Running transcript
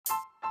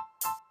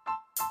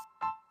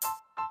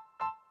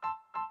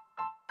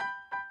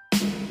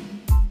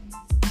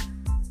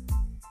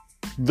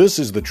This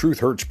is the Truth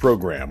Hurts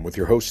program with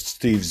your host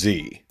Steve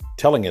Z,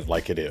 telling it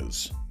like it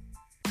is.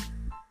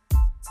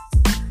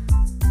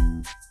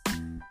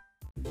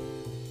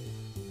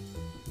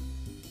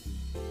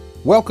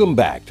 Welcome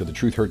back to the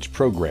Truth Hurts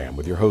program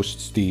with your host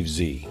Steve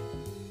Z.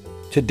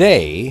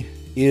 Today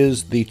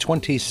is the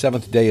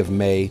 27th day of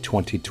May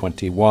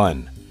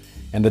 2021,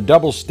 and the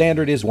double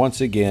standard is once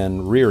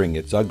again rearing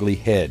its ugly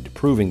head,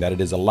 proving that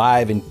it is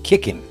alive and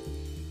kicking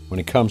when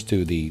it comes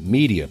to the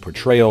media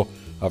portrayal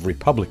of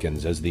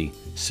Republicans as the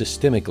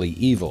systemically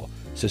evil,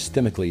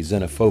 systemically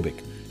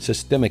xenophobic,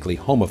 systemically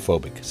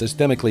homophobic,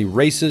 systemically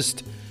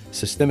racist,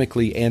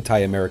 systemically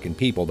anti-American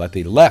people that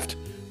the left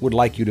would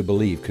like you to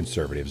believe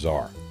conservatives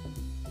are.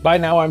 By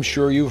now, I'm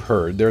sure you've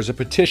heard there's a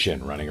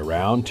petition running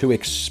around to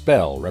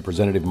expel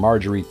Representative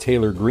Marjorie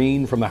Taylor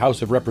Greene from the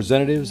House of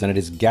Representatives, and it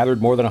has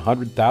gathered more than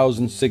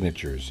 100,000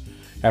 signatures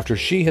after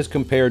she has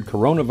compared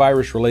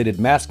coronavirus-related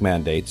mask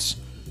mandates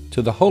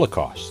to the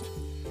Holocaust.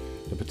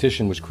 The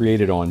petition was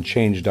created on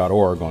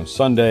Change.org on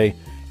Sunday,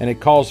 and it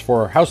calls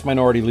for House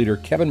Minority Leader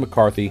Kevin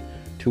McCarthy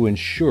to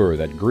ensure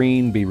that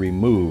Greene be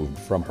removed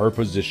from her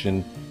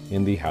position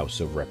in the House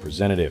of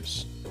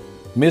Representatives.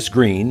 Ms.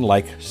 Greene,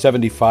 like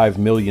 75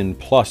 million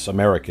plus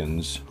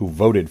Americans who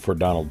voted for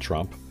Donald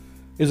Trump,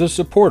 is a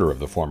supporter of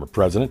the former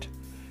president,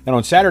 and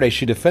on Saturday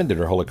she defended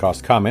her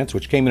Holocaust comments,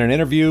 which came in an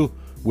interview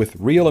with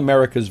Real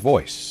America's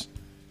Voice,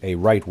 a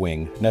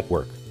right-wing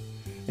network.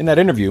 In that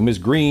interview, Ms.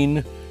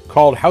 Greene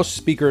called House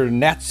Speaker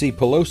Nancy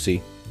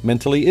Pelosi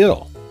mentally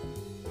ill.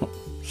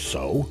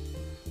 So,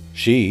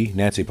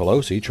 Nancy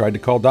Pelosi, tried to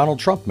call Donald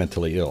Trump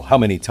mentally ill. How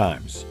many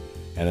times?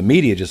 And the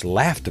media just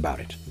laughed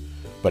about it.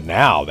 But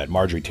now that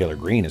Marjorie Taylor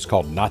Greene has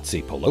called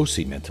Nancy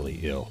Pelosi mentally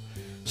ill,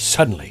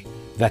 suddenly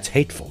that's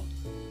hateful.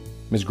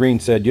 Ms. Greene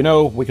said,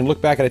 we can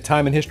look back at a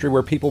time in history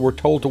where people were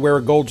told to wear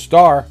a gold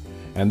star,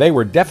 and they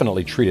were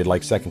definitely treated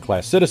like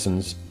second-class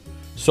citizens,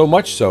 so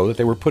much so that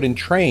they were put in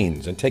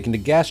trains and taken to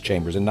gas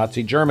chambers in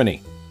Nazi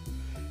Germany.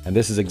 And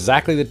this is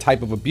exactly the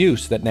type of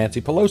abuse that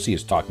Nancy Pelosi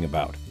is talking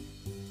about.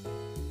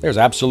 There's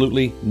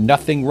absolutely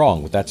nothing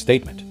wrong with that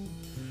statement.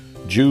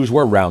 Jews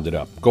were rounded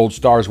up. Gold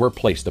stars were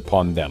placed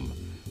upon them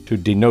to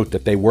denote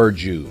that they were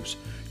Jews.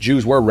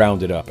 Jews were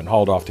rounded up and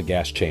hauled off to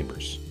gas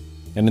chambers.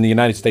 And in the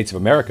United States of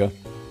America,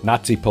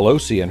 Nancy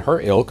Pelosi and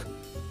her ilk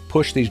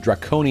pushed these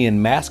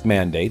draconian mask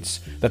mandates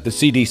that the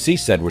CDC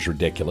said was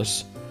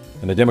ridiculous.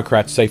 And the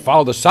Democrats say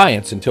follow the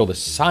science until the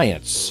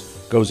science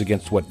goes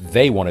against what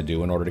they want to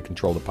do in order to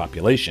control the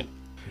population.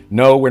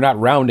 No, we're not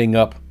rounding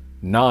up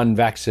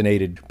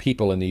non-vaccinated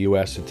people in the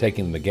U.S. and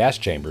taking them to gas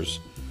chambers,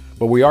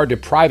 but we are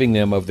depriving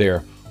them of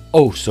their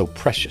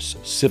oh-so-precious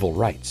civil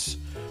rights.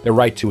 Their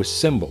right to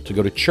assemble, to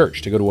go to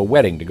church, to go to a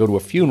wedding, to go to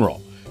a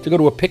funeral, to go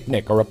to a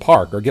picnic or a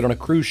park or get on a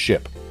cruise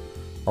ship,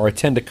 or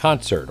attend a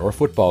concert or a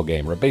football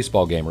game or a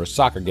baseball game or a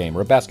soccer game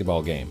or a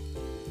basketball game.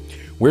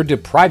 We're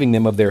depriving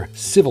them of their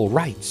civil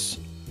rights.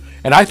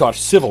 And I thought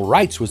civil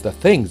rights was the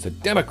things the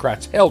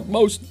Democrats held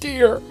most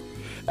dear.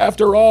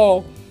 After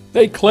all,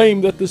 they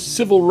claimed that the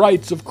civil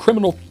rights of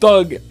criminal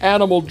thug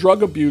animal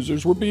drug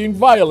abusers were being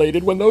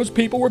violated when those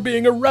people were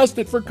being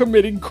arrested for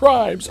committing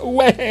crimes.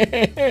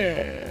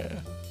 The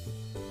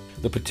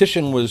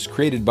petition was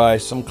created by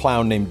some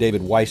clown named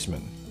David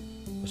Weissman,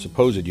 a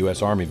supposed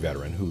U.S. Army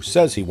veteran who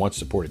says he once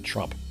supported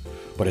Trump,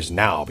 but has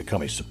now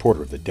become a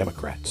supporter of the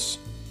Democrats.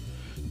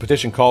 The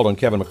petition called on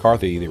Kevin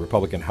McCarthy, the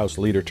Republican House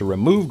leader, to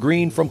remove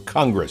Greene from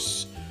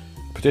Congress.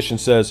 The petition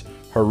says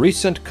her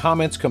recent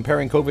comments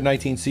comparing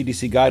COVID-19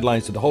 CDC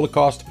guidelines to the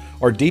Holocaust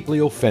are deeply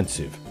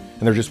offensive,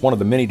 and they're just one of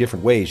the many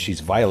different ways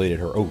she's violated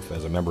her oath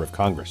as a member of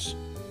Congress.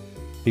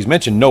 He's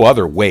mentioned no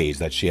other ways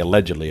that she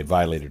allegedly had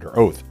violated her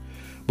oath.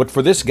 But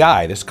for this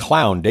guy, this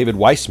clown, David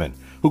Weissman,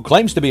 who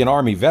claims to be an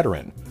Army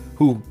veteran,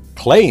 who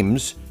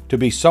claims to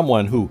be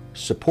someone who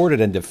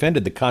supported and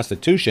defended the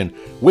Constitution,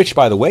 which,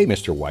 by the way,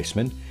 Mr.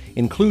 Weissman,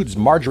 includes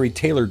Marjorie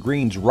Taylor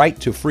Greene's right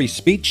to free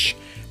speech,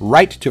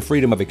 right to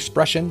freedom of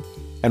expression,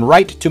 and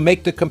right to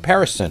make the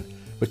comparison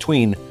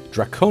between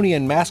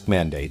draconian mask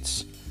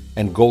mandates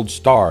and gold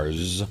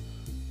stars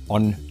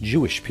on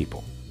Jewish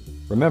people.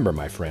 Remember,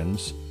 my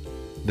friends,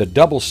 the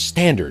double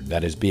standard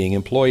that is being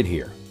employed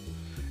here.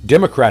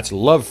 Democrats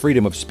love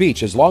freedom of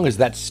speech as long as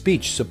that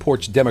speech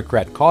supports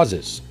Democrat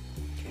causes.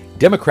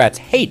 Democrats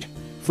hate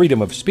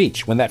freedom of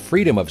speech when that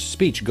freedom of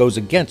speech goes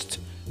against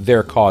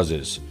their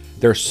causes,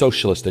 their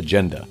socialist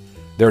agenda,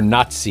 their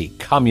Nazi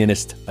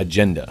communist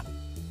agenda.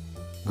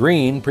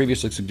 Greene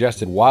previously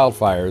suggested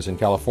wildfires in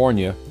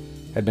California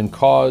had been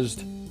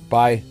caused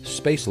by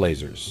space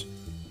lasers,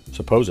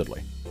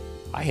 supposedly.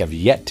 I have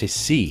yet to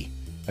see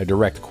a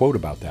direct quote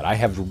about that. I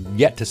have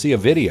yet to see a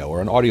video or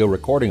an audio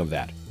recording of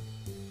that.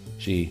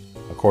 She,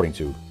 according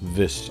to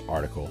this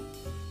article,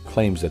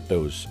 claims that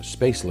those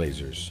space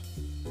lasers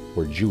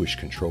were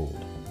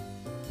Jewish-controlled.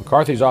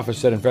 McCarthy's office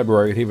said in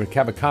February that he would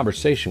have a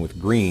conversation with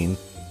Greene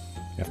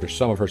after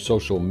some of her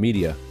social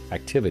media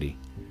activity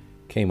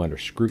came under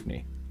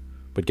scrutiny.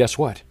 But guess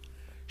what?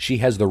 She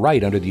has the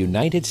right under the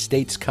United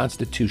States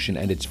Constitution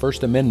and its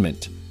First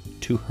Amendment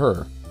to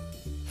her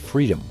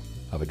freedom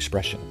of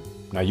expression.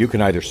 Now, you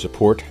can either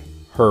support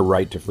her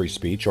right to free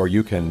speech, or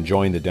you can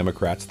join the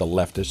Democrats, the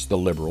leftists, the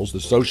liberals,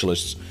 the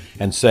socialists,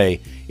 and say,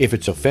 if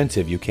it's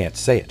offensive, you can't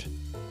say it.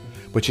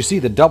 But you see,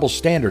 the double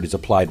standard is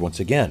applied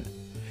once again.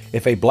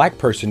 If a black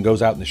person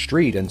goes out in the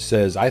street and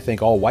says, I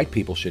think all white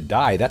people should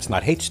die, that's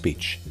not hate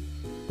speech.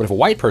 But if a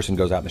white person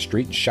goes out in the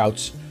street and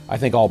shouts, I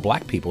think all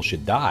black people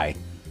should die,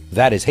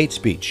 that is hate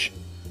speech.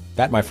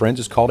 That, my friends,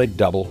 is called a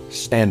double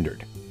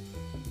standard.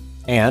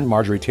 And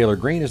Marjorie Taylor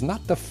Greene is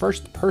not the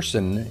first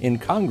person in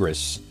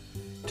Congress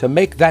to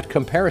make that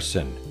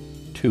comparison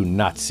to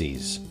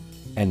Nazis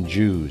and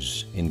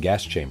Jews in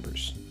gas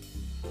chambers.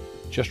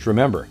 Just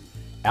remember,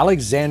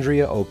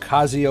 Alexandria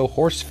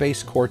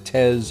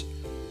Ocasio-Horseface-Cortez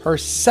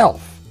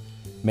herself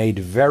made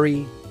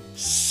very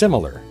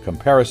similar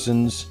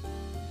comparisons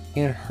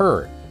in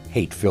her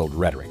hate-filled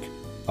rhetoric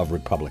of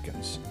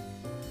Republicans.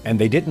 And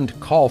they didn't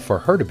call for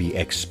her to be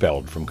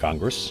expelled from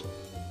Congress.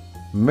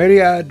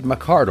 Myriad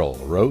McArdle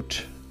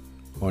wrote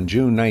on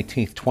June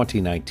 19,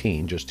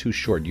 2019, just 2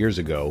 short years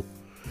ago,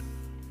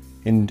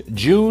 in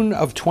June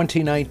of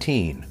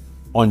 2019,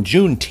 on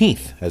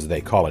Juneteenth, as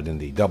they call it in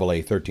the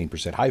AA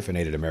 13%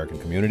 hyphenated American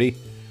community,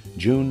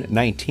 June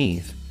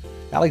 19th,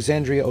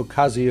 Alexandria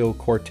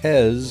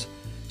Ocasio-Cortez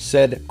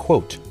said,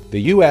 quote,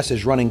 the U.S.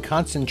 is running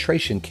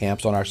concentration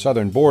camps on our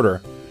southern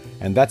border,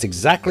 and that's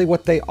exactly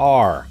what they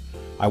are.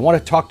 I want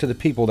to talk to the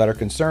people that are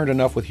concerned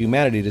enough with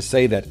humanity to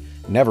say that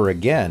never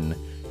again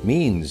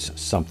means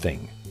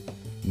something.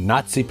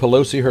 Nazi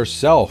Pelosi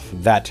herself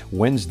that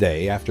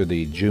Wednesday, after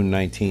the June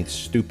 19th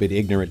stupid,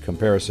 ignorant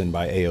comparison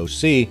by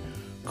AOC,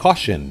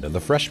 cautioned the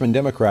freshman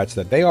Democrats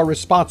that they are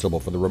responsible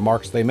for the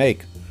remarks they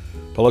make.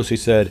 Pelosi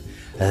said,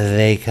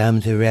 they come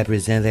to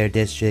represent their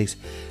districts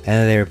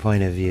and their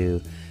point of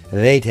view.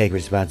 They take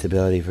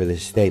responsibility for the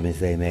statements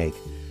they make.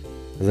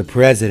 The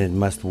president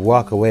must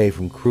walk away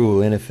from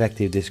cruel,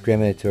 ineffective,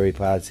 discriminatory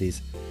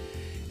policies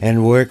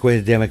and work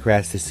with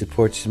Democrats to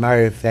support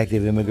smart,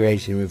 effective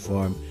immigration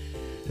reform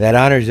that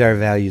honors our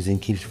values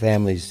and keeps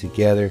families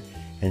together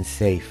and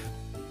safe.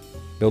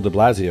 Bill de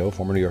Blasio,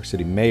 former New York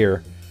City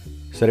mayor,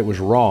 said it was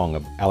wrong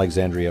of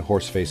Alexandria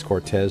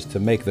Horseface-Cortez to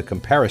make the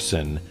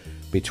comparison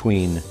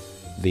between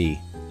the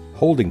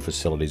holding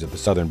facilities at the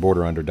southern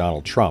border under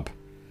Donald Trump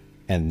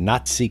and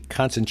Nazi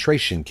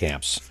concentration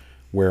camps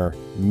where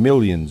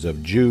millions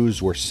of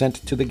Jews were sent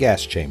to the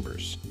gas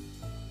chambers.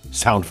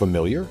 Sound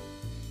familiar?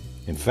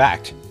 In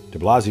fact, de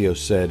Blasio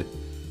said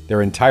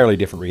they're entirely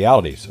different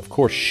realities. Of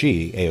course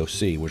she,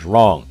 AOC, was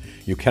wrong.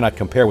 You cannot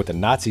compare what the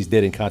Nazis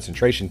did in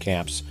concentration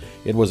camps.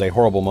 It was a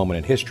horrible moment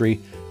in history.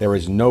 There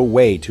is no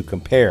way to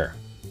compare.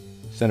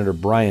 Senator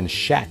Brian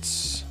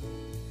Schatz,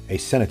 a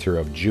senator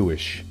of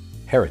Jewish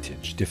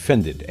heritage,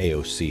 defended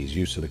AOC's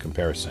use of the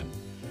comparison.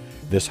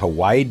 This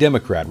Hawaii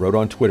Democrat wrote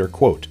on Twitter,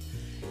 quote,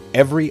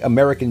 every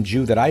American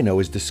Jew that I know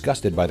is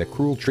disgusted by the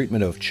cruel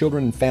treatment of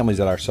children and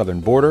families at our southern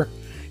border.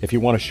 If you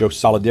want to show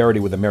solidarity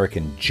with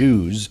American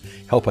Jews,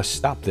 help us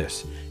stop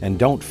this, and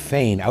don't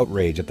feign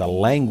outrage at the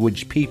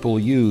language people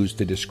use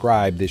to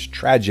describe this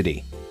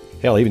tragedy.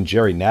 Hell, even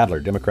Jerry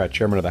Nadler, Democrat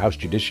chairman of the House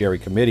Judiciary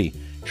Committee,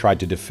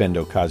 tried to defend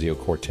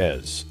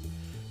Ocasio-Cortez.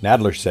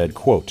 Nadler said,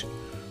 quote,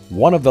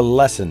 one of the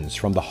lessons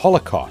from the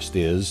Holocaust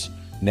is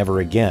never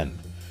again,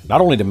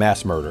 not only to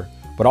mass murder,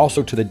 but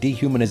also to the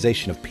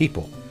dehumanization of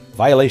people,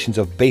 violations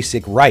of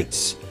basic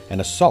rights,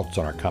 and assaults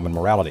on our common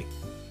morality.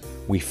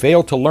 We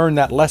fail to learn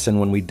that lesson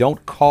when we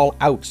don't call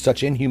out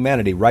such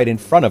inhumanity right in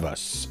front of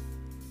us.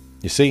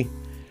 You see,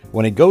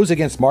 when it goes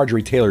against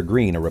Marjorie Taylor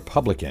Greene, a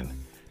Republican,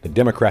 the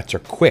Democrats are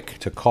quick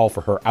to call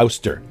for her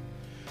ouster.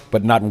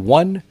 But not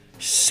one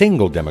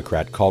single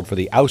Democrat called for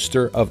the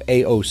ouster of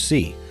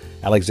AOC,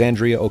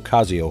 Alexandria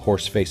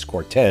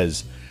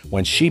Ocasio-Horseface-Cortez,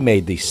 when she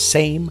made the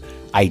same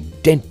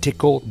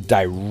identical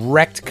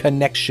direct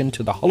connection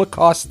to the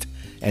Holocaust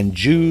and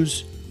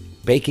Jews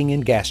baking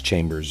in gas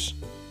chambers.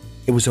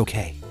 It was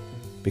okay,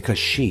 because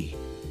she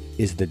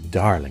is the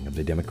darling of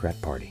the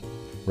Democrat Party.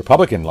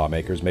 Republican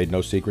lawmakers made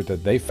no secret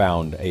that they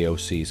found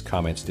AOC's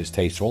comments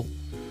distasteful.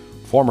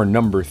 Former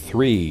number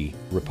 3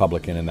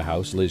 Republican in the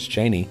House, Liz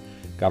Cheney,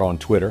 got on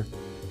Twitter.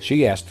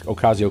 She asked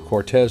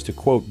Ocasio-Cortez to,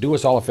 quote, do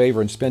us all a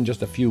favor and spend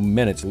just a few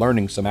minutes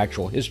learning some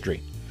actual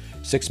history.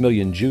 6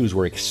 million Jews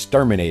were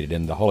exterminated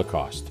in the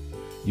Holocaust.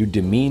 You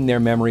demean their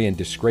memory and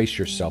disgrace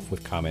yourself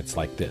with comments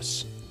like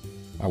this.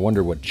 I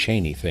wonder what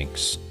Cheney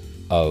thinks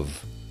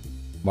of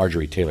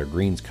Marjorie Taylor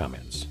Greene's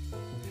comments.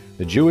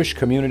 The Jewish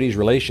Communities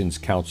Relations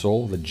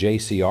Council, the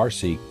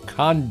JCRC,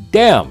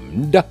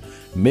 condemned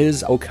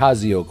Ms.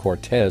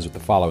 Ocasio-Cortez with the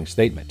following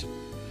statement.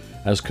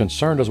 As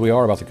concerned as we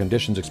are about the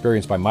conditions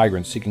experienced by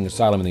migrants seeking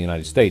asylum in the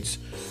United States,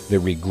 the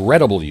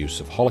regrettable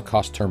use of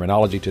Holocaust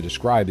terminology to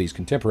describe these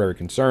contemporary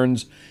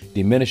concerns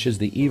diminishes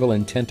the evil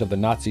intent of the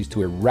Nazis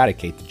to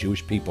eradicate the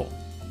Jewish people.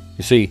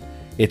 You see,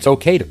 it's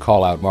okay to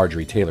call out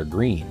Marjorie Taylor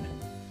Greene,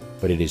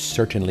 but it is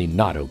certainly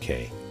not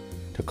okay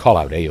to call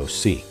out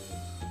AOC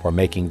for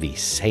making the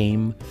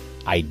same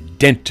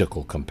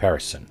identical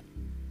comparison.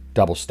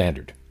 Double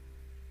standard.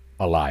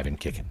 Alive and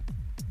kicking.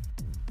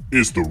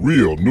 It's the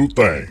real new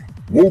thing.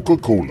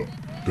 Coca-Cola.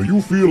 Do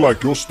you feel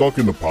like you're stuck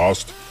in the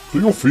past?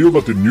 Do you feel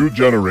that the new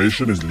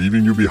generation is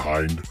leaving you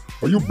behind?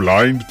 Are you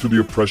blind to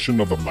the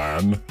oppression of a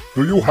man?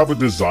 Do you have a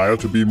desire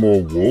to be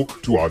more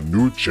woke to our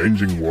new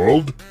changing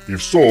world?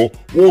 If so,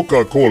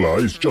 Woca-Cola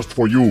is just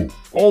for you.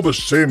 All the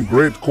same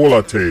great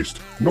cola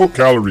taste, no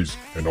calories,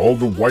 and all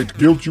the white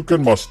guilt you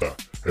can muster.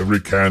 Every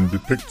can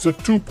depicts a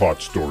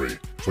two-part story,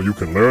 so you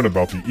can learn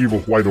about the evil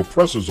white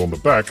oppressors on the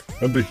back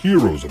and the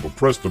heroes of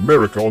oppressed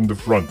America on the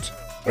front.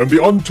 And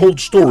the untold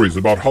stories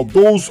about how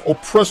those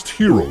oppressed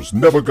heroes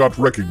never got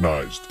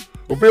recognized.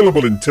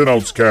 Available in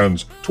 10-ounce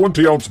cans,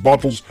 20-ounce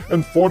bottles,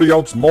 and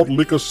 40-ounce malt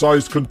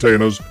liquor-sized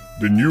containers,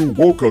 the new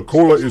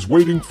Woca-Cola is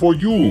waiting for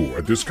you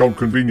at discount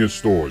convenience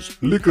stores,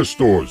 liquor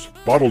stores,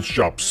 bottle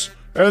shops,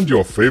 and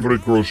your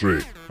favorite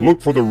grocery.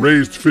 Look for the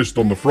raised fist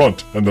on the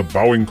front and the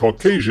bowing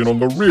Caucasian on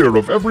the rear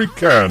of every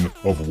can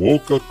of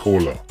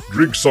Woca-Cola.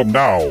 Drink some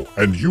now,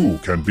 and you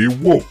can be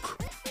woke.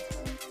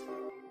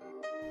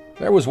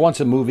 There was once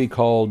a movie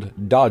called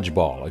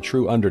Dodgeball, a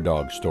true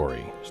underdog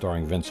story,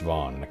 starring Vince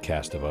Vaughn and a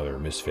cast of other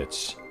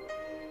misfits.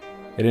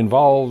 It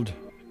involved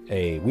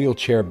a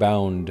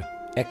wheelchair-bound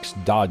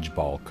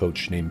ex-dodgeball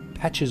coach named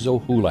Patches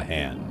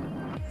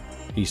O'Houlihan.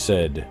 He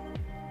said,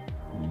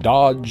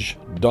 "Dodge,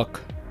 duck,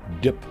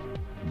 dip,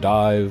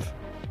 dive,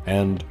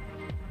 and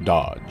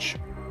dodge."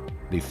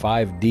 The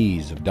 5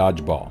 Ds of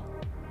dodgeball.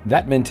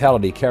 That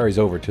mentality carries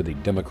over to the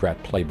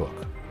Democrat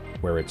playbook,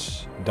 where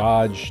it's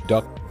dodge,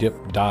 duck,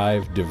 dip,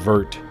 dive,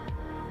 divert,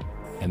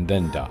 and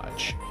then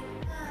dodge.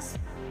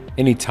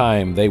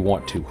 Anytime they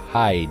want to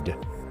hide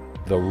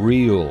the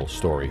real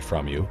story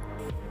from you,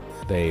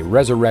 they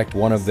resurrect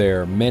one of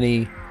their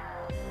many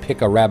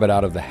pick a rabbit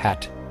out of the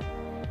hat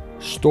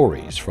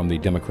stories from the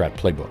Democrat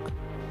playbook.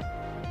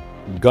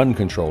 Gun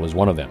control is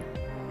one of them.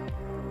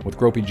 With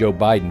Gropey Joe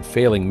Biden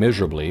failing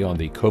miserably on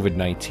the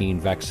COVID-19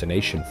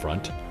 vaccination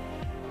front,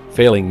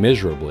 failing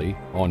miserably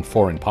on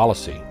foreign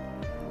policy,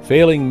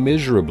 failing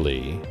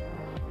miserably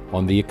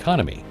on the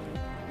economy,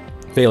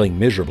 failing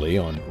miserably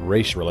on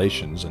race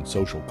relations and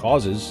social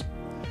causes,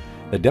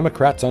 the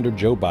Democrats under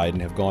Joe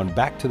Biden have gone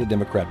back to the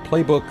Democrat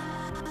playbook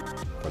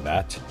for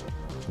that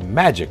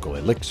magical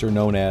elixir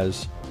known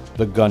as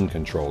the gun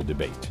control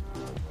debate.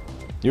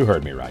 You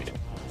heard me right.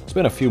 It's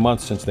been a few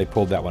months since they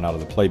pulled that one out of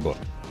the playbook.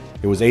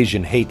 It was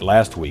Asian hate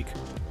last week.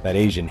 That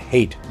Asian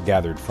hate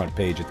gathered front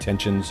page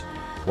attentions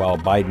while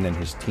Biden and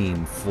his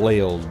team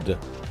flailed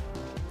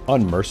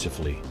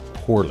unmercifully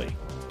poorly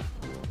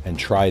and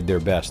tried their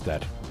best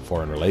at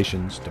foreign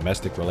relations,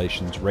 domestic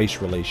relations,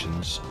 race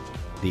relations,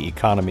 the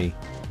economy,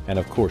 and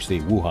of course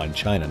the Wuhan,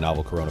 China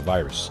novel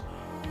coronavirus,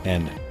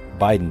 and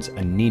Biden's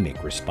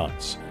anemic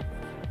response.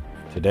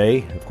 Today,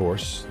 of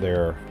course,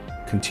 they're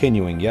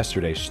continuing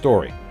yesterday's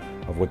story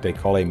of what they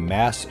call a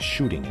mass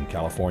shooting in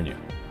California.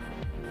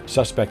 A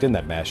suspect in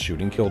that mass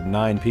shooting killed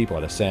 9 people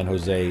at a San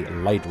Jose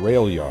light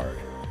rail yard.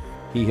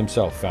 He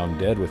himself found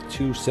dead with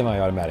 2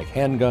 semi-automatic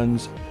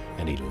handguns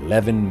and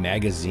 11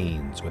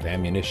 magazines with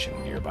ammunition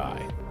nearby.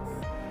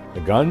 The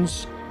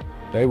guns,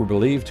 they were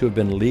believed to have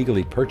been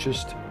legally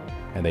purchased,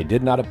 and they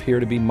did not appear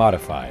to be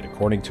modified,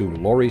 according to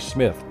Lori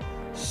Smith,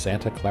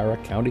 Santa Clara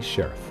County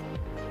Sheriff.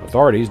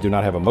 Authorities do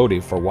not have a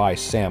motive for why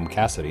Sam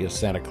Cassidy, a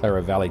Santa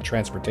Clara Valley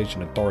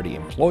Transportation Authority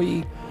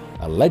employee,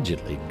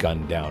 allegedly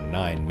gunned down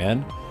 9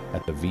 men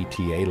at the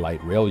VTA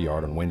light rail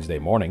yard on Wednesday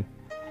morning,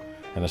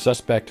 and the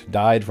suspect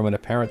died from an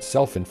apparent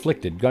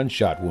self-inflicted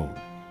gunshot wound.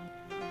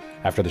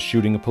 After the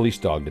shooting, a police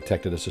dog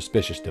detected a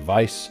suspicious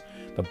device.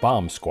 The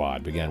bomb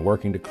squad began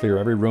working to clear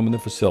every room in the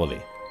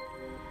facility.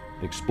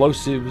 The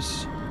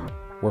explosives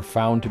were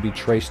found to be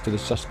traced to the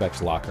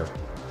suspect's locker,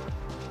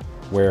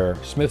 where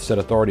Smith said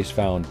authorities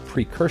found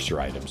precursor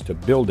items to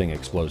building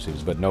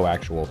explosives, but no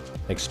actual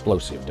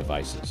explosive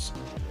devices.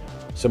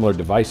 Similar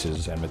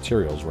devices and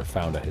materials were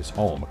found at his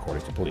home,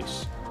 according to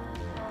police.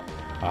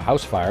 A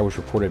house fire was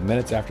reported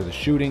minutes after the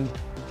shooting.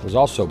 It was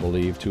also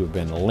believed to have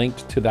been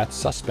linked to that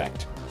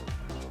suspect.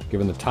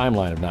 Given the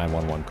timeline of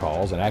 911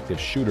 calls, an active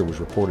shooter was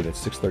reported at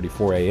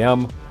 6:34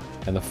 a.m.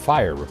 and the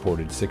fire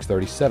reported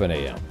 6:37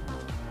 a.m.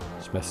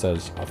 Smith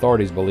says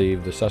authorities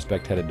believe the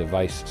suspect had a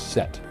device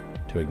set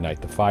to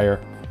ignite the fire.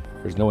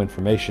 There's no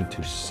information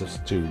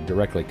to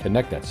directly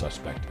connect that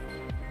suspect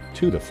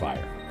to the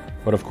fire.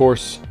 But of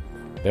course,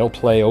 they'll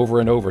play over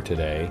and over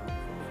today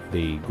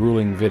the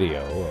grueling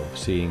video of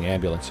seeing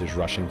ambulances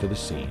rushing to the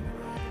scene,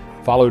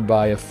 followed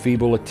by a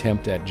feeble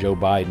attempt at Joe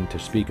Biden to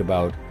speak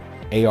about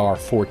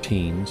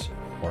AR-14s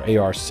or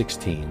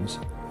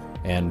AR-16s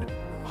and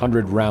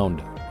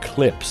 100-round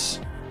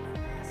clips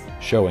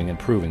showing and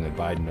proving that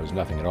Biden knows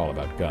nothing at all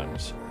about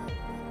guns.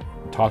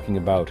 We're talking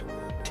about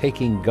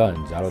taking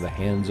guns out of the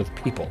hands of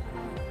people.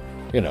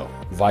 You know,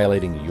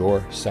 violating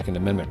your Second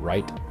Amendment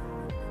right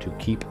to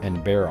keep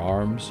and bear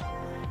arms,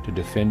 to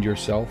defend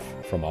yourself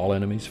from all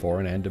enemies,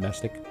 foreign and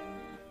domestic.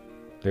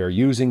 They're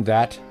using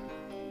that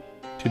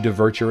to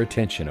divert your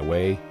attention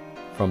away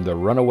from the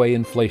runaway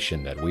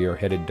inflation that we are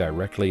headed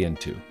directly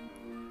into.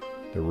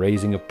 The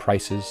raising of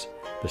prices,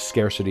 the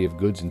scarcity of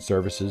goods and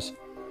services.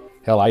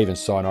 Hell, I even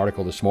saw an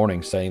article this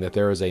morning saying that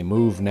there is a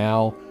move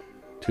now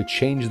to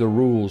change the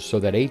rules so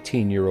that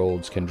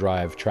 18-year-olds can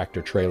drive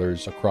tractor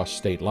trailers across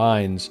state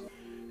lines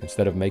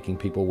instead of making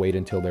people wait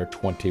until they're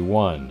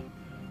 21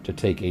 to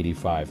take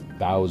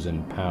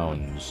 85,000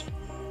 pounds,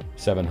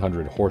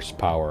 700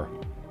 horsepower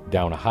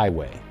down a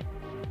highway.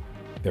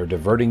 They're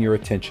diverting your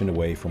attention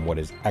away from what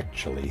is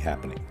actually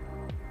happening.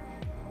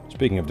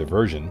 Speaking of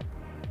diversion,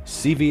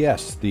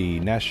 CVS, the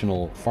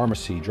national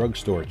pharmacy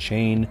drugstore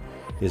chain,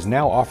 is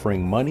now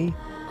offering money,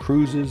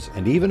 cruises,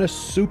 and even a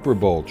Super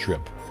Bowl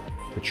trip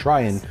to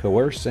try and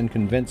coerce and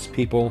convince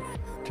people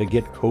to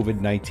get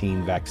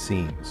COVID-19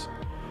 vaccines.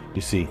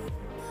 You see,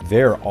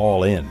 they're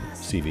all in,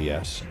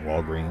 CVS,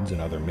 Walgreens,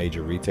 and other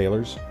major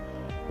retailers,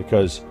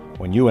 because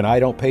when you and I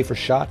don't pay for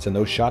shots and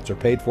those shots are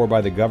paid for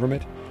by the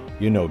government,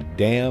 you know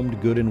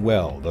damned good and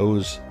well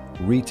those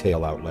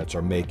retail outlets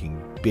are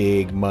making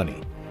big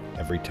money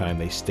every time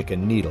they stick a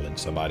needle in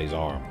somebody's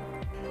arm.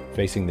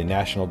 Facing the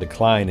national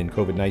decline in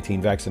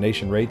COVID-19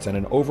 vaccination rates and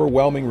an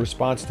overwhelming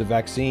response to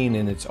vaccine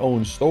in its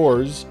own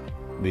stores,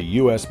 the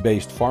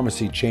U.S.-based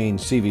pharmacy chain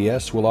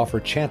CVS will offer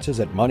chances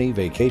at money,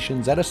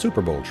 vacations, and a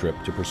Super Bowl trip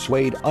to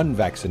persuade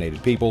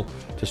unvaccinated people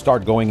to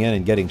start going in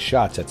and getting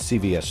shots at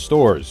CVS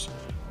stores,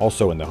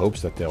 also in the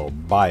hopes that they'll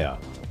buy a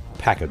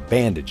pack of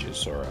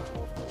bandages or a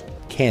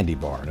candy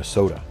bar and a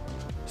soda.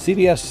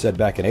 CVS said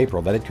back in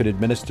April that it could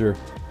administer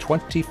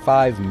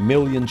 25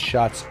 million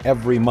shots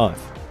every month,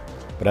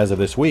 but as of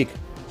this week,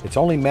 it's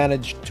only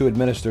managed to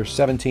administer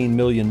 17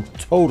 million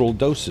total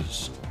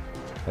doses,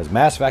 as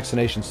mass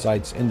vaccination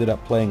sites ended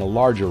up playing a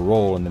larger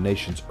role in the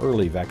nation's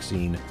early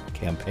vaccine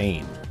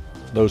campaign.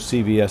 Those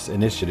CVS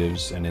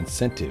initiatives and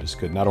incentives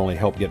could not only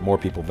help get more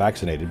people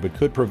vaccinated, but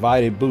could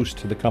provide a boost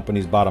to the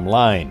company's bottom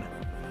line.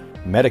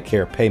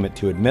 Medicare payment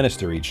to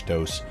administer each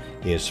dose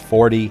is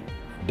 $40.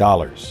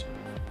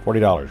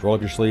 $40. Roll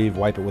up your sleeve,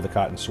 wipe it with a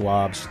cotton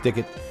swab, stick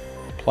it,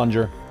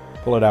 plunger,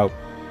 pull it out,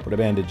 put a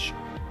bandage.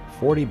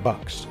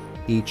 $40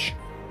 each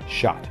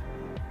shot.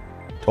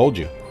 Told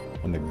you,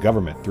 when the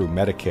government, through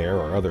Medicare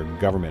or other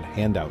government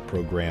handout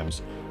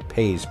programs,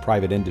 pays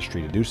private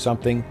industry to do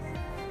something,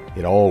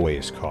 it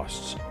always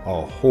costs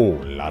a whole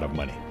lot of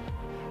money.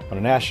 On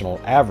a national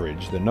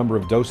average, the number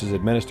of doses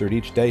administered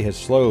each day has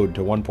slowed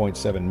to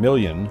 1.7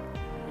 million,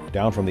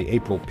 down from the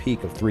April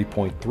peak of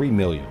 3.3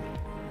 million.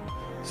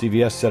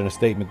 CVS said in a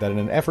statement that in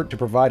an effort to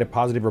provide a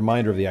positive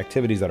reminder of the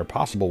activities that are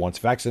possible once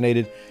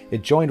vaccinated,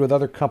 it joined with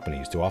other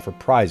companies to offer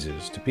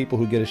prizes to people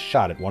who get a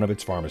shot at one of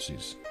its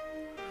pharmacies.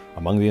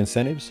 Among the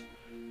incentives,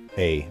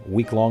 a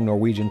week-long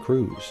Norwegian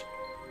cruise,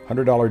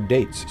 $100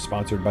 dates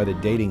sponsored by the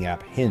dating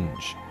app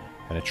Hinge,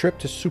 and a trip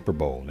to Super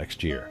Bowl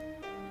next year.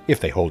 If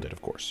they hold it,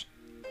 of course.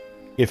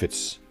 If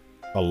it's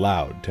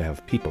allowed to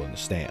have people in the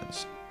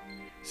stands.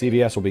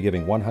 CVS will be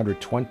giving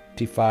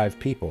 125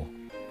 people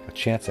a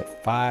chance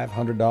at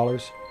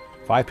 $500.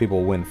 5 people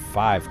will win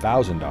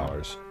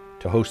 $5,000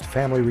 to host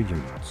family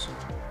reunions.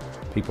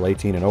 People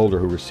 18 and older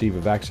who receive a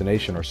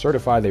vaccination or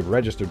certify they've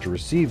registered to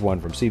receive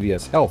one from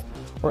CVS Health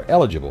are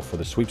eligible for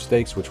the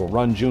sweepstakes, which will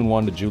run June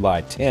 1 to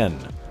July 10.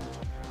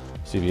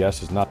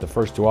 CVS is not the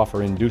first to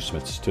offer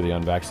inducements to the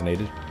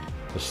unvaccinated.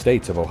 The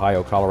states of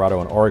Ohio,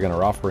 Colorado, and Oregon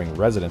are offering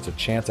residents a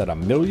chance at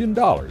 $1 million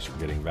for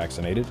getting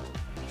vaccinated.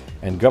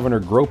 And Governor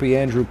Gropey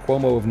Andrew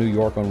Cuomo of New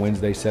York on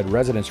Wednesday said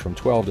residents from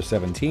 12 to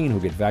 17 who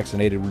get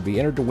vaccinated would be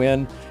entered to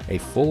win a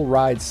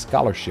full-ride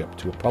scholarship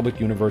to a public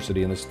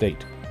university in the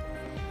state.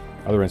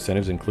 Other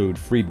incentives include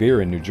free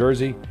beer in New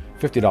Jersey,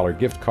 $50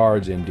 gift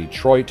cards in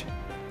Detroit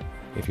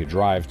if you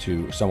drive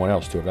to someone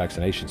else to a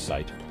vaccination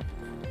site,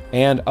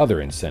 and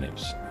other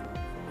incentives.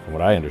 From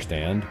what I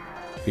understand,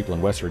 people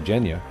in West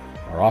Virginia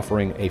are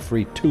offering a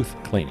free tooth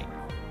cleaning.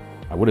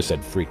 I would have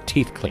said free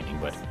teeth cleaning,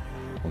 but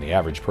when the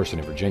average person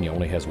in Virginia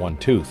only has one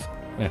tooth.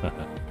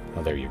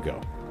 Well, there you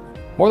go.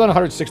 More than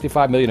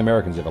 165 million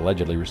Americans have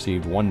allegedly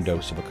received one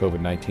dose of a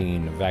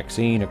COVID-19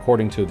 vaccine,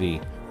 according to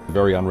the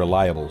very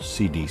unreliable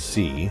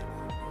CDC.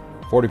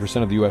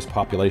 40% of the U.S.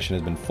 population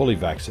has been fully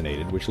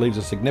vaccinated, which leaves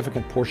a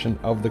significant portion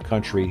of the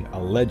country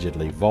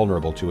allegedly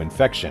vulnerable to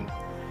infection.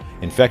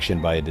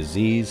 Infection by a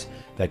disease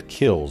that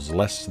kills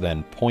less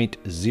than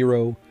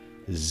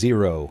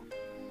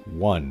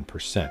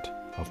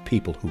 0.001% of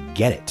people who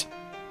get it.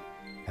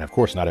 And of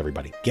course, not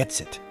everybody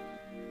gets it.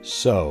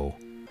 So,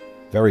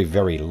 very,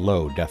 very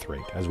low death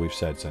rate, as we've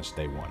said since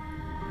day one.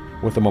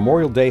 With the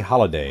Memorial Day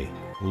holiday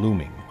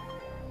looming,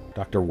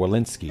 Dr.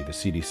 Walensky, the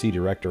CDC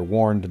director,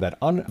 warned that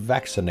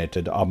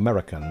unvaccinated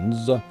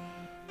Americans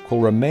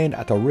who remain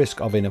at a risk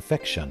of an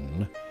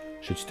infection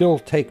should still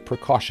take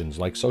precautions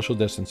like social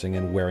distancing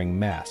and wearing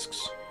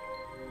masks.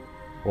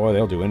 Boy,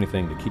 they'll do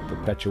anything to keep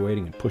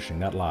perpetuating and pushing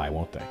that lie,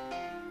 won't they?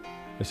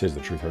 This is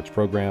the Truth Hurts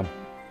program.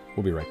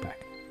 We'll be right back.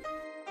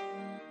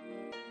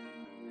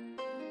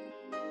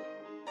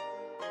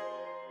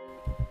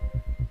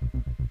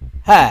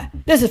 Hi,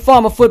 this is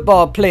former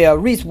football player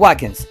Reese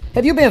Watkins.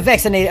 Have you been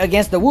vaccinated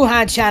against the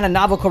Wuhan, China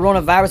novel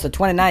coronavirus of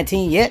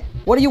 2019 yet?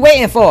 What are you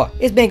waiting for?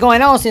 It's been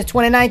going on since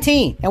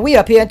 2019, and we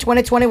up here in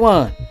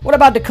 2021. What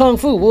about the Kung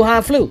Fu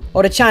Wuhan flu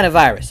or the China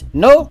virus?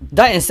 No?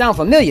 Doesn't sound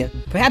familiar.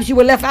 Perhaps you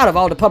were left out of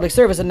all the public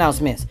service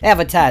announcements,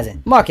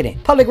 advertising, marketing,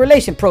 public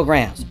relation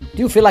programs. Do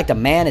you feel like the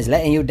man is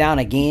letting you down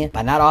again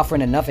by not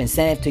offering enough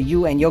incentive to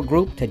you and your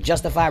group to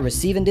justify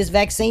receiving this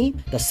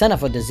vaccine? The Center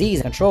for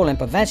Disease Control and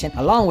Prevention,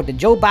 along with the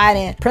Joe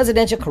Biden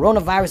Presidential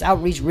Coronavirus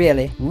Outreach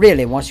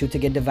really wants you to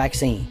get the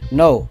vaccine.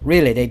 No,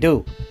 really they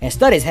do. And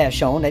studies have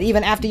shown that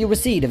even after you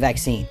receive the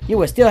vaccine, you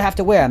will still have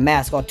to wear a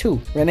mask or two,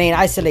 remain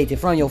isolated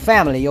from your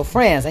family, your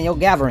friends, and your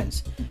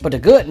gatherings. But the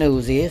good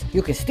news is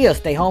you can still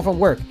stay home from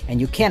work and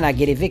you cannot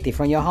get evicted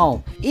from your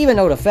home. Even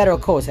though the federal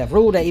courts have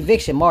ruled that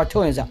eviction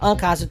moratoriums are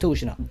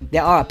unconstitutional,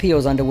 there are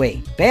appeals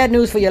underway. Bad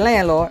news for your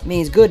landlord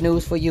means good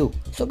news for you.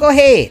 So go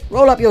ahead,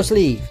 roll up your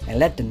sleeve and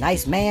let the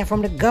nice man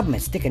from the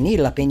government stick a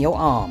needle up in your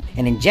arm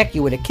and inject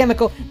you with a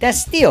chemical that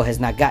still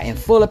has not gotten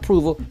full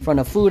approval from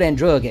the Food and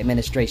Drug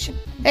Administration.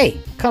 Hey,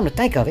 come to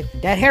think of it,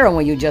 that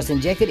heroin you just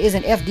injected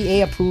isn't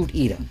FDA approved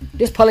either.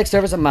 This public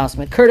service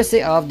announcement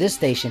courtesy of this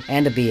station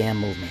and the BM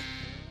movement.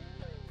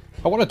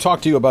 I want to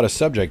talk to you about a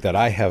subject that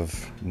I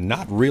have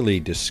not really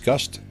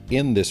discussed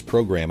in this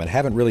program and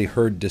haven't really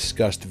heard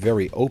discussed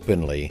very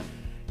openly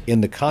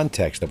in the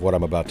context of what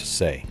I'm about to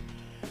say.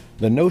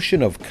 The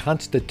notion of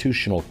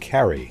constitutional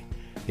carry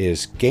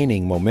is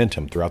gaining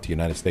momentum throughout the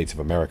United States of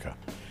America.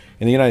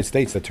 In the United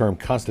States, the term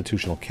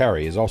constitutional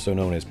carry is also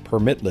known as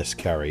permitless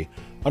carry,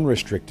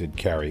 unrestricted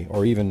carry,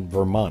 or even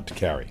Vermont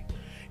carry.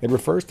 It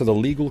refers to the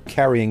legal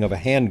carrying of a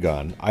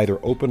handgun, either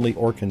openly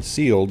or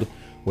concealed,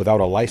 without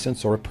a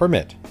license or a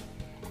permit.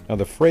 Now,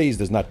 the phrase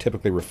does not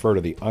typically refer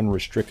to the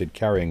unrestricted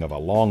carrying of a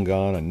long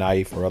gun, a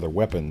knife, or other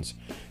weapons,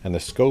 and the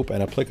scope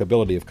and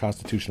applicability of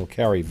constitutional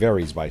carry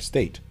varies by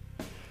state.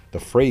 The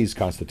phrase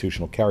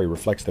constitutional carry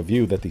reflects the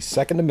view that the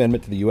Second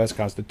Amendment to the U.S.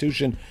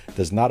 Constitution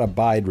does not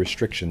abide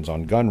restrictions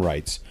on gun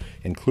rights,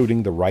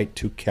 including the right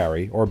to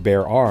carry or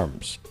bear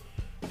arms.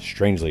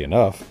 Strangely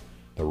enough,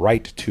 the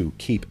right to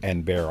keep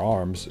and bear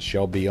arms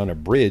shall be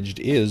unabridged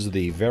is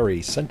the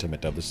very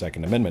sentiment of the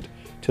Second Amendment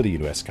to the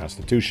U.S.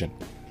 Constitution.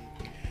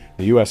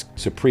 The U.S.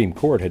 Supreme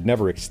Court had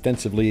never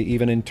extensively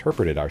even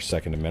interpreted our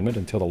Second Amendment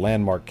until the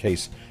landmark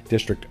case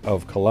District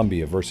of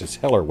Columbia versus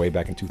Heller way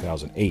back in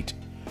 2008.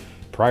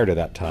 Prior to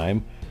that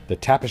time, the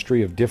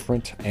tapestry of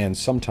different and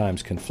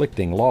sometimes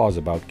conflicting laws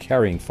about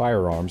carrying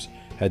firearms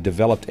had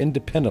developed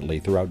independently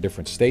throughout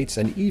different states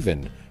and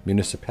even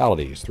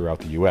municipalities throughout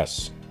the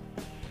U.S.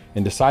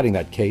 In deciding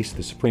that case,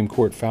 the Supreme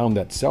Court found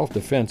that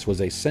self-defense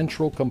was a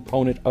central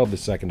component of the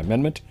Second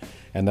Amendment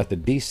and that the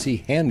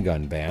D.C.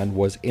 handgun ban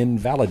was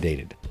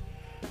invalidated.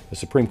 The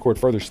Supreme Court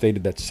further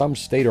stated that some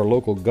state or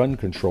local gun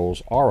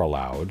controls are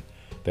allowed.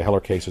 The Heller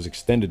case was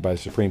extended by the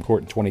Supreme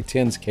Court in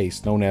 2010's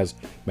case known as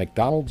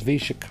McDonald's v.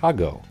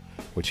 Chicago,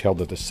 which held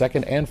that the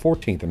Second and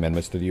 14th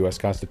Amendments to the U.S.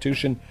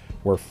 Constitution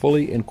were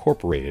fully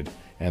incorporated,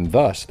 and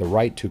thus the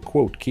right to,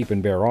 quote, keep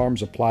and bear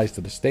arms applies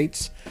to the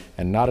states,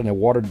 and not in a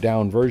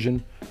watered-down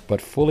version,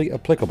 but fully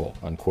applicable,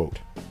 unquote.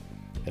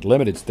 It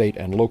limited state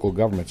and local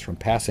governments from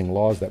passing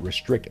laws that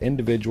restrict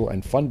individual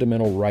and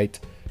fundamental right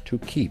to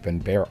keep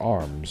and bear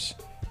arms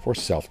for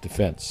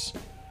self-defense.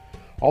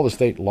 All the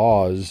state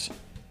laws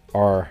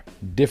are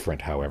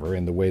different, however,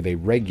 in the way they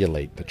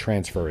regulate the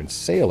transfer and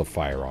sale of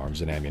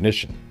firearms and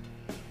ammunition.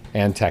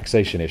 And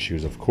taxation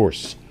issues, of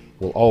course,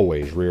 will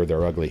always rear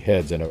their ugly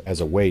heads as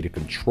a way to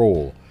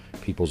control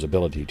people's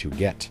ability to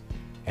get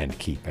and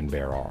keep and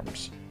bear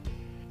arms.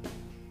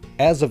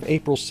 As of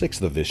April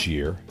 6th of this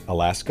year,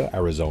 Alaska,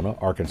 Arizona,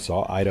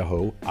 Arkansas,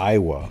 Idaho,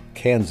 Iowa,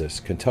 Kansas,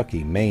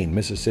 Kentucky, Maine,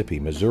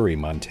 Mississippi, Missouri,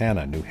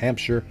 Montana, New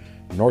Hampshire,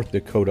 North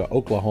Dakota,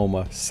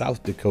 Oklahoma,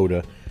 South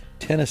Dakota,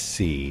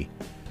 Tennessee,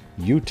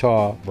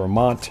 Utah,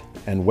 Vermont,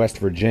 and West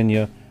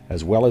Virginia,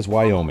 as well as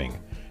Wyoming,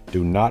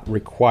 do not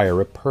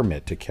require a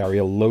permit to carry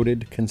a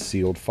loaded,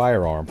 concealed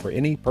firearm for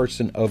any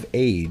person of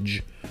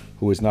age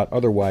who is not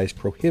otherwise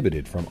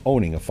prohibited from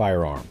owning a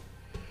firearm.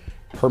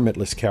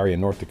 Permitless carry in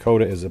North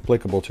Dakota is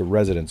applicable to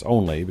residents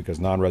only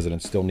because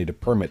non-residents still need a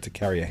permit to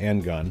carry a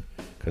handgun,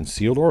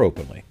 concealed or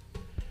openly.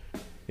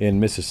 In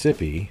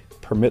Mississippi,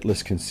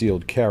 permitless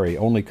concealed carry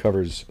only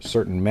covers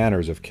certain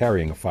manners of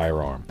carrying a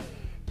firearm.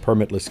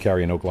 Permitless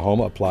carry in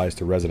Oklahoma applies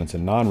to residents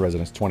and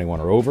non-residents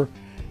 21 or over,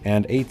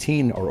 and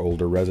 18 or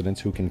older residents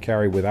who can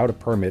carry without a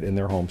permit in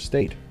their home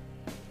state.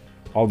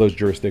 All those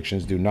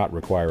jurisdictions do not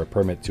require a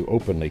permit to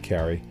openly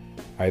carry,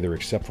 either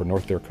except for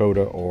North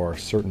Dakota or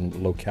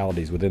certain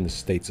localities within the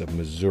states of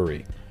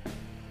Missouri.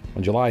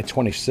 On July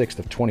 26th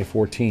of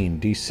 2014,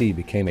 D.C.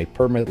 became a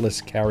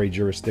permitless carry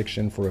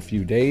jurisdiction for a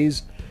few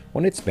days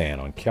when its ban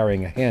on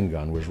carrying a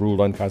handgun was ruled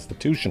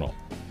unconstitutional,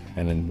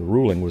 and then the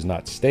ruling was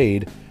not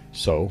stayed,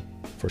 so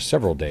for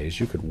several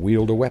days you could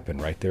wield a weapon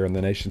right there in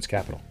the nation's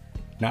capital.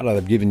 Now that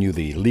I've given you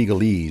the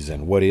legalese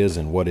and what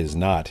is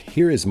not,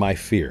 here is my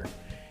fear.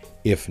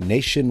 If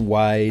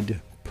nationwide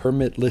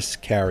permitless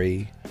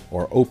carry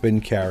or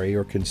open carry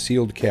or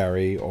concealed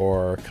carry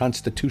or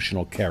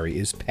constitutional carry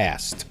is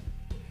passed,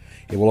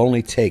 it will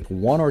only take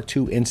one or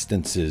two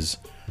instances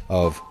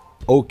of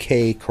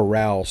OK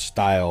Corral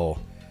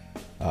style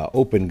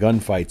open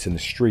gunfights in the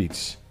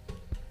streets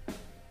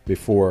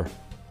before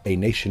a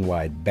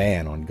nationwide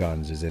ban on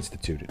guns is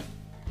instituted.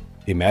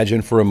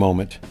 Imagine for a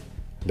moment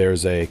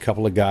there's a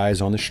couple of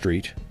guys on the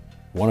street.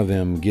 One of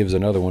them gives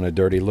another one a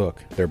dirty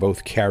look. They're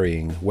both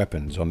carrying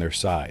weapons on their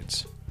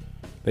sides.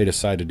 They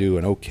decide to do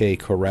an OK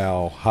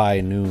Corral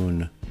high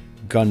noon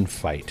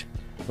gunfight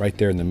right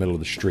there in the middle of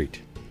the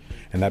street.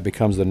 And that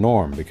becomes the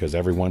norm because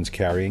everyone's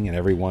carrying and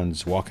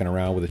everyone's walking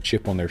around with a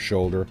chip on their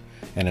shoulder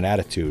and an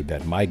attitude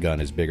that my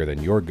gun is bigger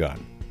than your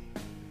gun.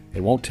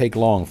 It won't take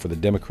long for the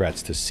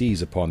Democrats to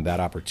seize upon that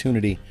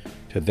opportunity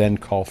to then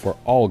call for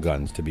all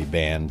guns to be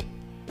banned,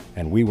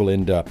 and we will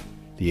end up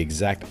the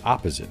exact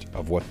opposite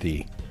of what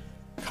the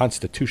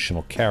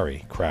constitutional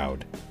carry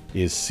crowd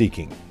is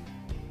seeking.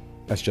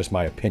 That's just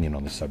my opinion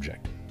on the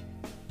subject.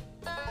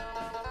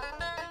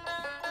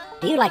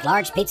 Do you like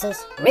large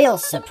pizzas? Real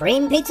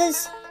supreme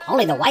pizzas?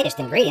 Only the whitest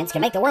ingredients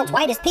can make the world's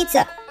whitest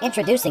pizza.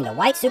 Introducing the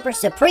White Super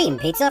Supreme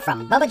Pizza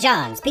from Bubba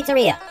John's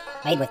Pizzeria.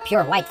 Made with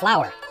pure white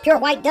flour, pure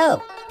white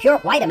dough, pure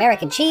white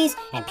American cheese,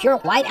 and pure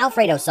white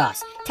Alfredo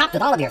sauce. Topped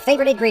with all of your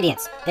favorite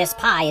ingredients. This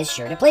pie is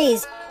sure to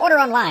please. Order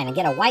online and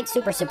get a White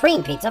Super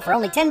Supreme Pizza for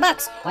only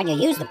 $10 when you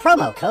use the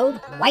promo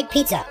code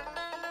WHITEPIZZA.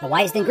 The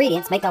whitest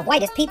ingredients make the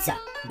whitest pizza.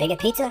 Bigger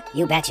pizza?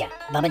 You betcha.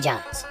 Bubba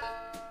John's.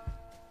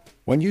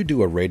 When you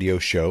do a radio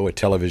show, a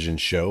television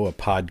show, a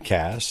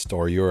podcast,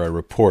 or you're a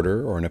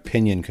reporter or an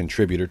opinion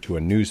contributor to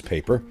a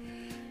newspaper,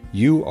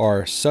 you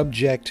are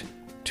subject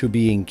to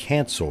being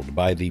canceled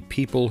by the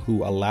people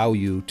who allow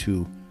you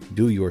to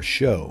do your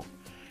show.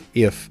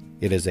 If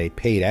it is a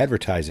paid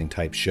advertising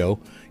type show,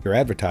 your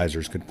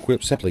advertisers could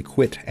simply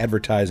quit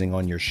advertising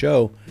on your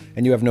show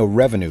and you have no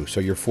revenue, so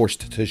you're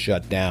forced to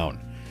shut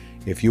down.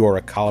 If you are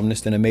a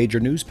columnist in a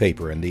major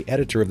newspaper and the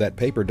editor of that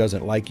paper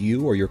doesn't like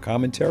you or your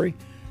commentary,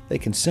 they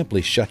can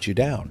simply shut you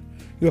down.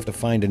 You have to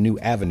find a new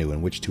avenue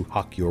in which to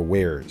hawk your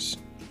wares,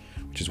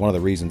 which is one of the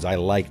reasons I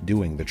like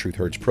doing the Truth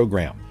Hurts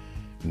program.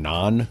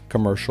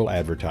 Non-commercial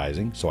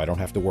advertising, so I don't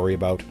have to worry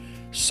about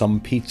some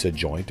pizza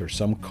joint or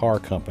some car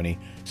company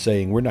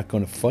saying, we're not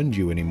going to fund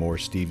you anymore,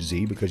 Steve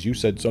Z, because you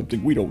said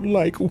something we don't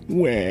like.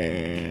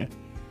 Wah.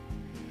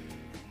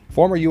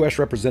 Former U.S.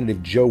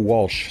 Representative Joe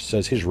Walsh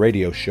says his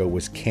radio show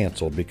was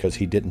canceled because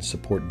he didn't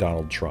support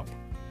Donald Trump.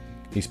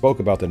 He spoke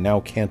about the now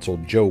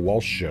canceled Joe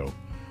Walsh show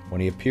when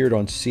he appeared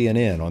on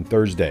CNN on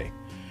Thursday.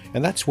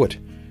 And that's what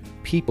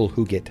people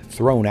who get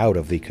thrown out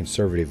of the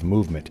conservative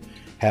movement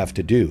have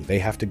to do. They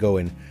have to go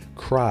and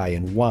cry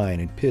and whine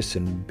and piss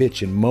and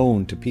bitch and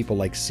moan to people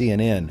like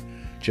CNN,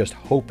 just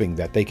hoping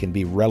that they can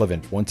be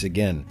relevant once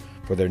again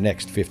for their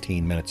next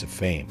 15 minutes of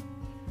fame.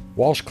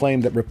 Walsh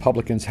claimed that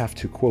Republicans have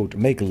to, quote,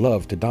 make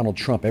love to Donald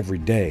Trump every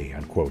day,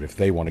 unquote, if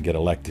they want to get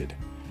elected.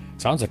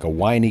 Sounds like a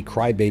whiny,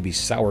 crybaby,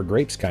 sour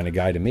grapes kind of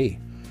guy to me.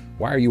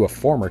 Why are you a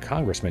former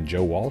congressman,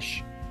 Joe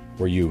Walsh?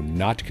 Were you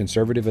not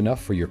conservative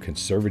enough for your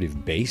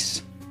conservative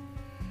base?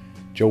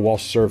 Joe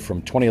Walsh served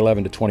from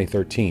 2011 to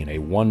 2013, a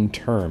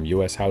one-term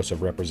U.S. House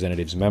of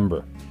Representatives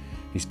member.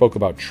 He spoke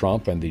about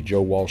Trump and the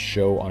Joe Walsh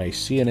show on a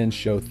CNN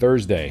show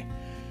Thursday.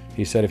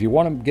 He said, if you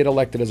want to get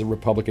elected as a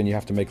Republican, you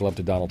have to make love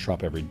to Donald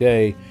Trump every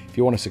day. If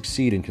you want to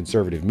succeed in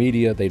conservative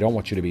media, they don't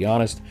want you to be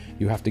honest.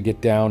 You have to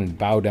get down and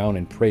bow down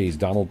and praise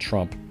Donald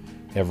Trump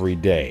every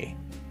day.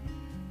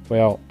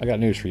 Well, I got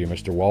news for you,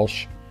 Mr.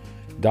 Walsh.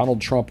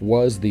 Donald Trump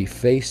was the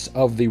face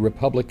of the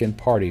Republican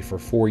Party for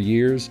 4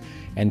 years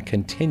and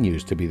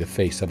continues to be the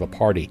face of a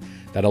party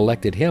that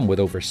elected him with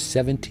over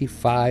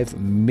 75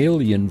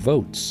 million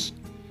votes.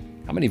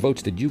 How many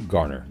votes did you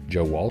garner,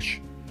 Joe Walsh?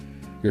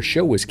 Your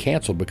show was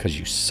canceled because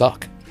you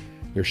suck.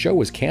 Your show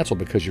was canceled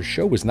because your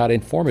show was not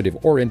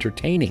informative or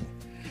entertaining.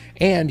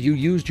 And you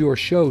used your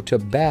show to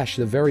bash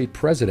the very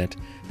president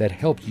that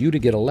helped you to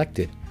get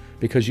elected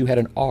because you had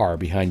an R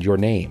behind your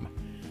name.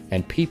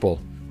 And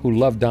people who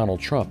love Donald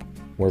Trump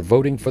were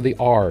voting for the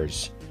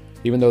R's,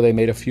 even though they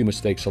made a few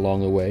mistakes along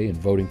the way in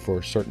voting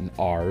for certain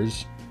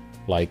R's,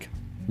 like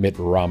Mitt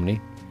Romney,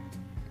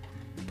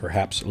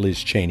 perhaps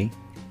Liz Cheney,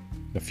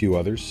 a few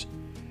others.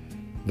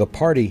 The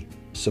party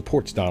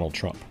supports Donald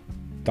Trump.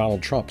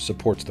 Donald Trump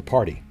supports the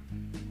party,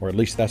 or at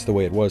least that's the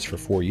way it was for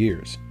 4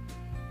 years.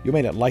 You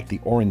may not like the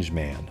Orange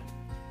Man.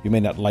 You may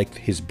not like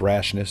his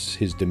brashness,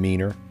 his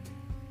demeanor,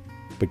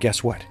 but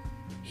guess what?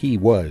 He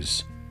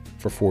was,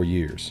 for 4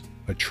 years,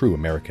 a true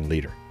American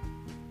leader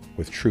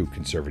with true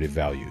conservative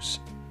values.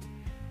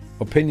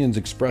 Opinions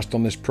expressed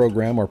on this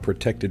program are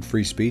protected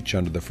free speech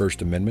under the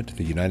First Amendment to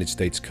the United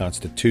States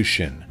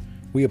Constitution.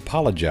 We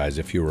apologize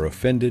if you were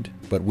offended,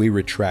 but we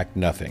retract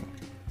nothing.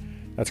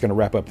 That's going to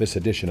wrap up this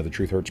edition of the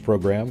Truth Hurts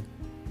program.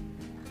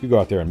 You go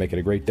out there and make it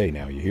a great day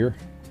now, you hear?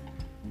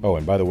 Oh,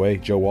 and by the way,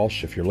 Joe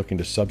Walsh, if you're looking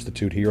to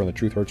substitute here on the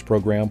Truth Hurts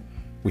program,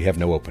 we have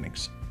no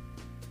openings.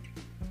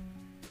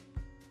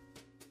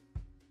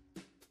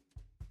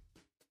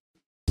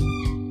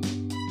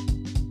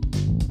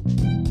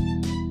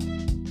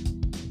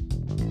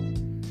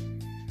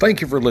 Thank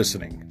you for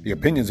listening. The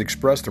opinions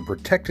expressed are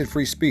protected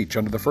free speech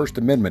under the First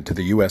Amendment to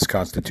the U.S.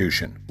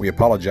 Constitution. We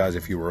apologize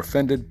if you were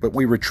offended, but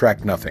we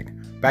retract nothing.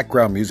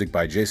 Background music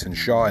by Jason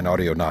Shaw and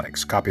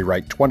Audionautics.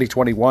 Copyright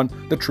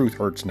 2021, The Truth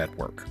Hurts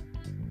Network.